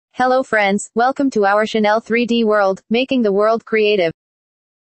Hello friends, welcome to our Chanel 3D world, making the world creative.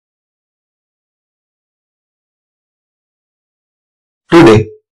 Today,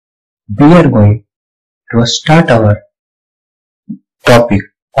 we are going to start our topic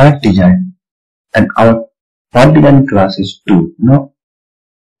part design, and our part design class is 2. Now,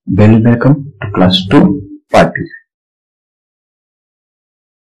 very welcome to class 2 part design.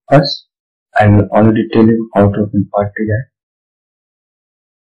 First, I will already tell you how to open part design.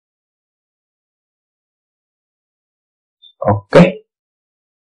 Okay.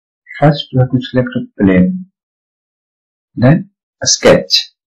 First, you have to select a plane, then a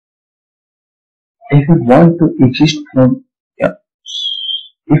sketch. If you want to exist from,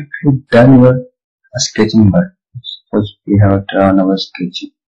 if you done your sketching work, suppose we have drawn our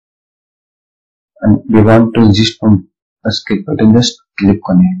sketching, and we want to exist from a sketch, then just click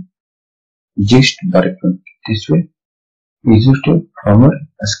on it. Just breakpoint. This way, exist from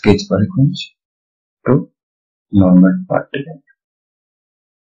a sketch breakpoint to normal part design.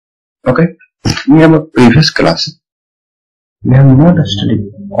 Okay, we have a previous class. We have not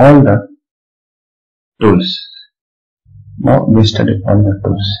studied all the tools. Now we studied all the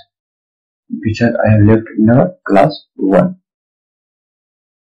tools which I have left in our class 1.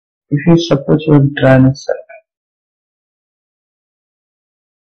 If you suppose you are drawing a circle,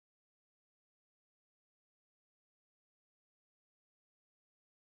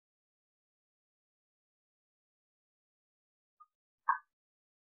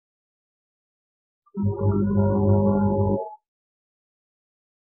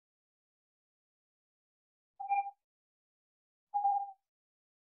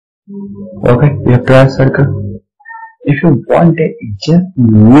 okay, we have drawn a circle. If you want a exact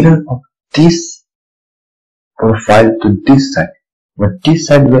mirror of this profile to this side, but this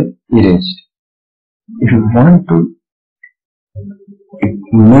side will erase. If you want to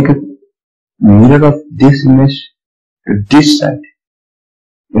make a mirror of this image to this side,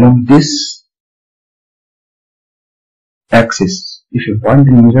 this axis, if you want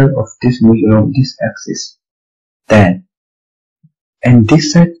the mirror of this image along this axis, then, and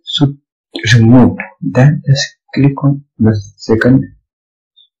this side should remove, then just click on the second.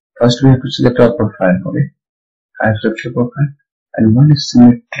 First we have to select our profile, okay? I have selected profile, and one is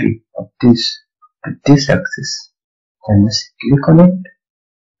symmetry of this to this axis. Then just click on it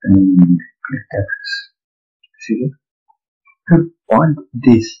and click the axis. See, if you want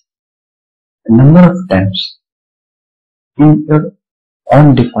this a number of times in your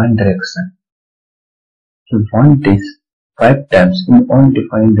undefined direction, if you want this 5 times in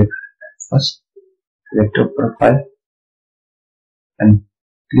undefined direction, first select your profile and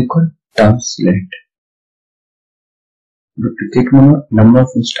click on translate. You have to take number of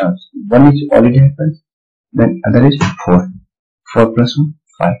instance. One is already happened, then other is 4. 4 plus 1,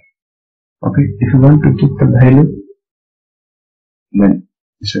 5. Okay, if you want to keep the value, then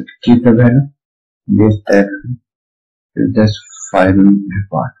you should keep the value. This direction is just 5 in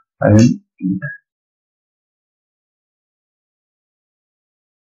apart. 5 in that.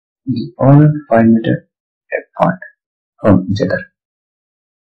 This is all 5 meter apart from each other.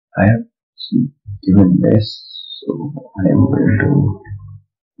 I have given this, so I am going to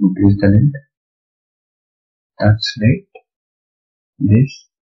increase the length. Translate this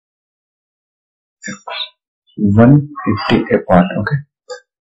 150 apart, okay?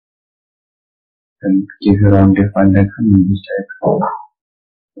 And give your own defined direction in this direction.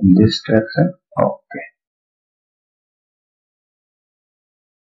 In this direction, okay.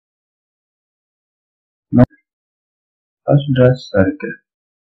 Now, first draw a circle,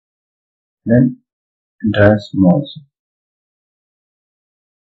 then draw a small circle.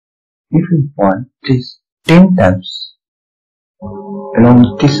 If you want this 10 times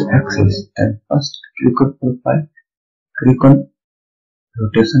along this axis, then first click on profile, click on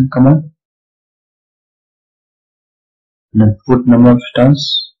rotation command, then put number of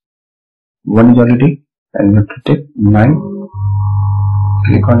turns. 1 is already, and you have to take 9.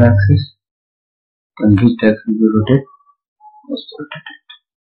 Click on axis, and this direction will rotate. Just rotate it.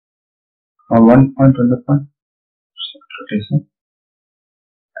 From 1 point on the point, rotation.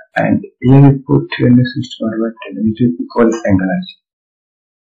 And here we put 360 divided by 10, which is equal angle as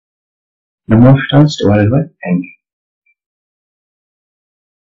number of turns divided by angle.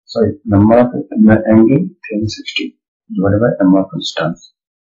 Sorry, number of angle 360 divided by number of turns.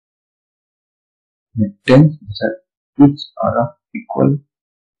 10 which are of equal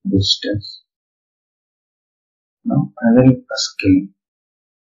distance. Now another is scale.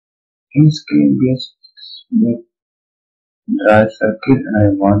 In scale we draw a circle and I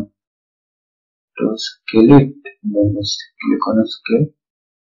want to scale it. Then just click on a scale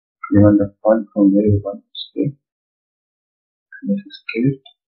given the point from where we want to scale. Let's scale it.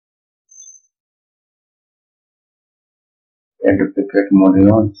 And duplicate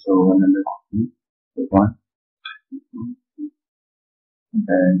model on, so 1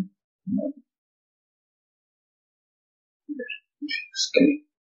 then scale.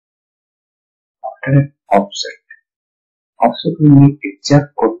 After an offset will make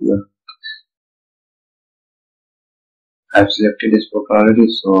exact copy of. I've selected this book already,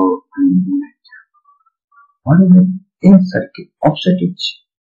 so what is it? In circuit offset is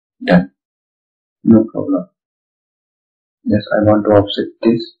done. No problem. Yes, I want to offset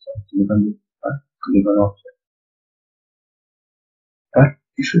this. So click on offset. But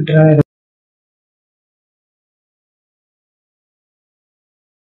you should try it.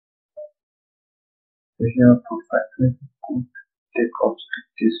 Here for 5 take offset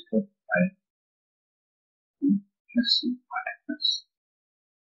this for 5. Let's see what happens.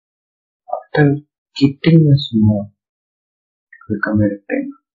 After keeping the small, become a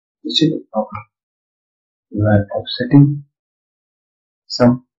rectangle. This is the problem. You are offsetting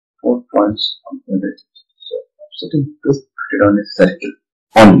some 4 points on the edges. So offsetting is put on a circle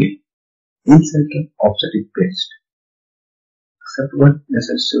only. In circle, offset is best. Except what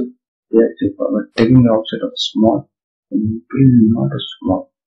necessary. If I were taking the offset of small, and you build not a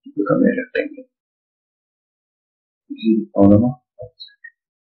small, it becomes a rectangle. This is the problem of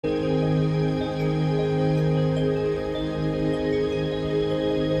offset.